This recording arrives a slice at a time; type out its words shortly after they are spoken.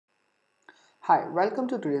Hi, welcome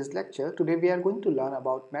to today's lecture. Today we are going to learn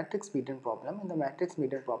about matrix median problem. In the matrix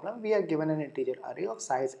median problem, we are given an integer array of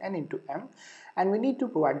size n into m and we need to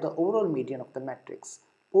provide the overall median of the matrix.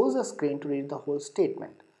 Pause the screen to read the whole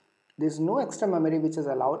statement. There is no extra memory which is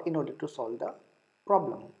allowed in order to solve the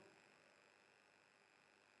problem.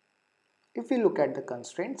 If we look at the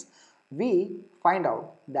constraints, we find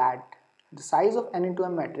out that the size of n into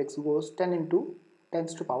m matrix goes 10 into 10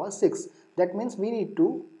 to the power 6. That means we need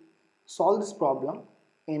to solve this problem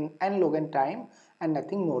in n log n time and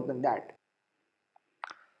nothing more than that.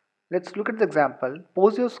 Let's look at the example.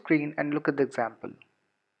 Pause your screen and look at the example.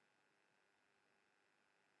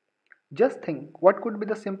 Just think what could be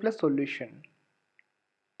the simplest solution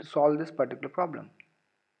to solve this particular problem.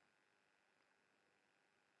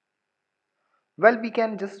 Well, we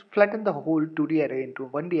can just flatten the whole 2D array into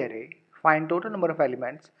 1D array, find total number of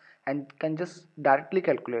elements and can just directly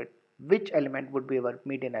calculate which element would be our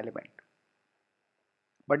median element.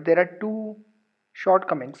 But there are two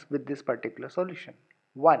shortcomings with this particular solution.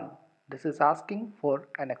 One, this is asking for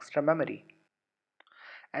an extra memory.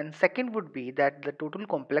 And second would be that the total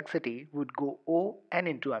complexity would go O n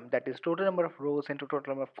into m, that is total number of rows into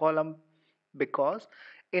total number of column, because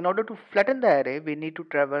in order to flatten the array we need to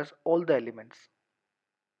traverse all the elements.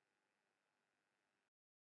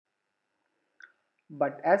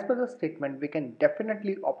 But as per the statement, we can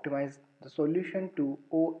definitely optimize the solution to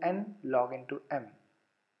O n log into m.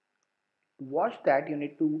 To watch that, you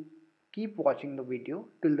need to keep watching the video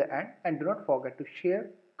till the end and do not forget to share,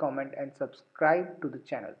 comment and subscribe to the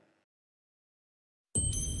channel.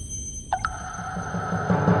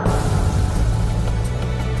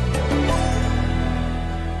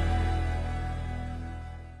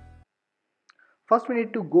 First, we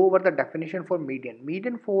need to go over the definition for median.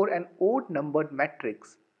 Median for an odd numbered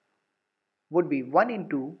matrix would be 1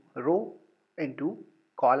 into row into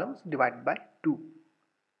columns divided by 2.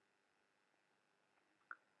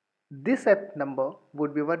 This f number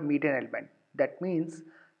would be our median element. That means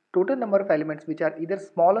total number of elements which are either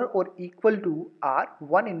smaller or equal to are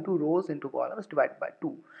 1 into rows into columns divided by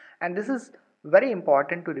 2. And this is very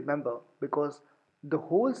important to remember because the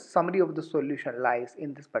whole summary of the solution lies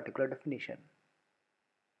in this particular definition.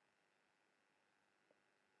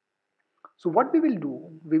 So what we will do,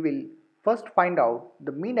 we will first find out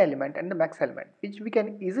the mean element and the max element, which we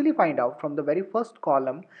can easily find out from the very first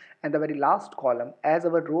column and the very last column as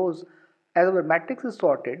our matrix is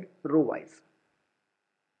sorted row wise.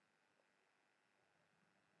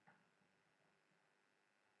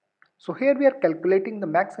 So here we are calculating the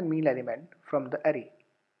max and mean element from the array.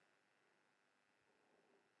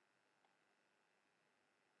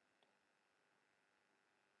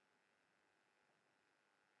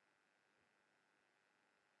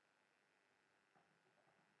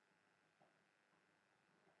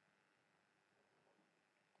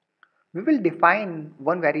 We will define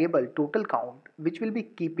one variable total count which will be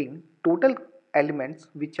keeping total elements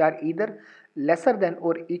which are either lesser than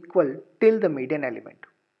or equal till the median element.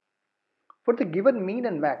 For the given mean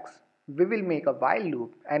and max, we will make a while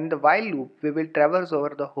loop, and in the while loop we will traverse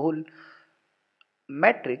over the whole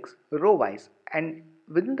matrix row wise, and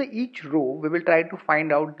within each row we will try to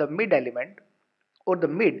find out the mid element or the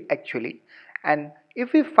mid actually. And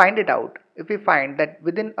if we find it out, if we find that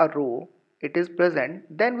within a row it is present,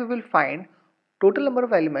 then we will find total number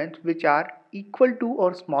of elements which are equal to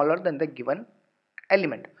or smaller than the given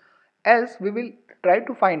element. Else we will try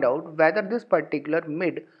to find out whether this particular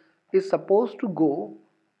mid is supposed to go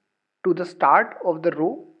to the start of the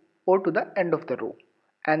row or to the end of the row,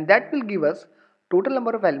 and that will give us total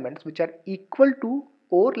number of elements which are equal to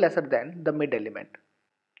or lesser than the mid element.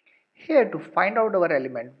 Here, to find out our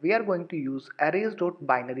element, we are going to use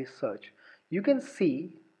arrays.binary search. You can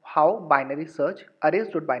see how binary search,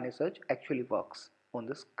 arrays.binary search actually works on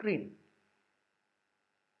the screen.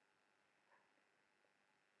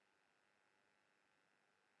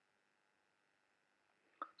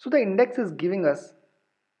 So the index is giving us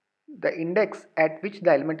the index at which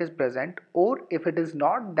the element is present, or if it is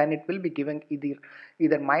not, then it will be giving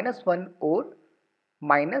either -1 or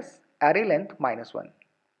minus array length -1.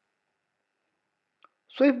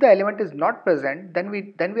 So if the element is not present, then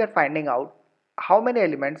we are finding out how many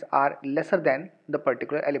elements are lesser than the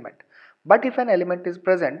particular element. But if an element is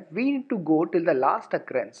present, we need to go till the last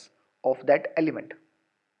occurrence of that element.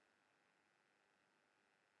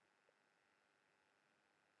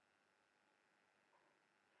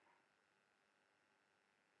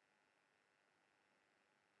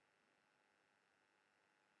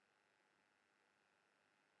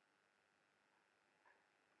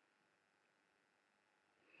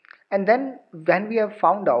 And then when we have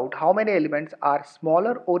found out how many elements are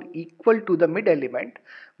smaller or equal to the mid element,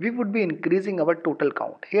 we would be increasing our total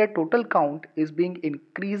count. Here total count is being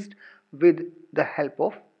increased with the help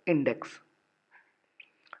of index.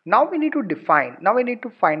 Now we need to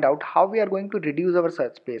find out how we are going to reduce our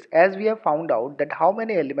search space. As we have found out that how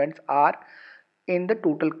many elements are in the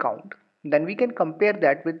total count, then we can compare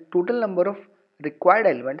that with total number of required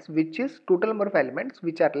elements, which is total number of elements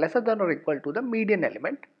which are lesser than or equal to the median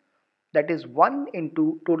element, that is 1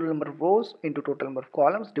 into total number of rows into total number of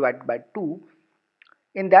columns divided by 2.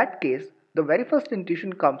 In that case, the very first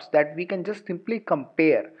intuition comes that we can just simply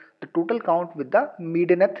compare the total count with the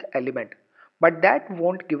medianth element. But that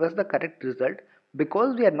won't give us the correct result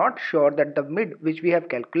because we are not sure that the mid which we have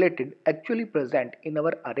calculated actually present in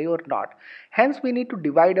our array or not. Hence we need to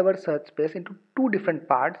divide our search space into two different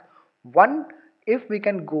parts. One, if we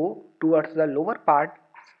can go towards the lower part.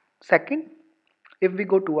 Second, if we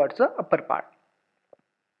go towards the upper part.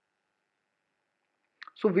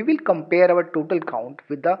 So we will compare our total count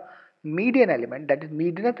with the median element, that is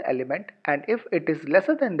medianth element, and if it is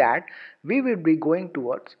lesser than that, we will be going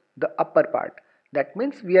towards the upper part. That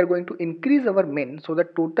means we are going to increase our min, so the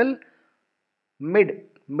total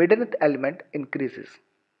medianth element increases.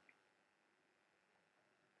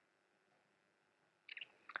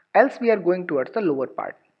 Else we are going towards the lower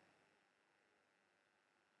part.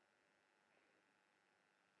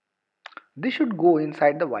 This should go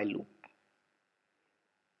inside the while loop.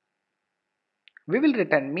 We will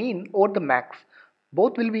return mean or the max.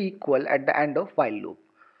 Both will be equal at the end of while loop.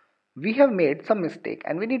 We have made some mistake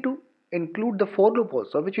and we need to include the for loop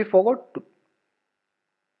also, which we forgot to.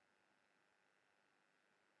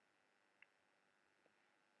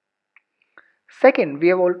 Second, we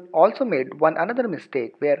have also made one another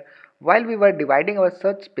mistake where while we were dividing our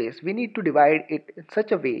search space, we need to divide it in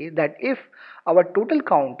such a way that if our total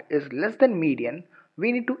count is less than median,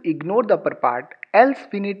 we need to ignore the upper part, else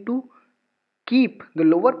we need to keep the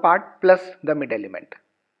lower part plus the mid element.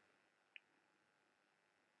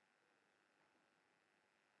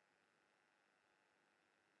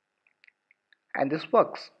 And this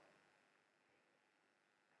works.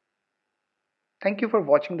 Thank you for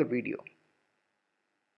watching the video.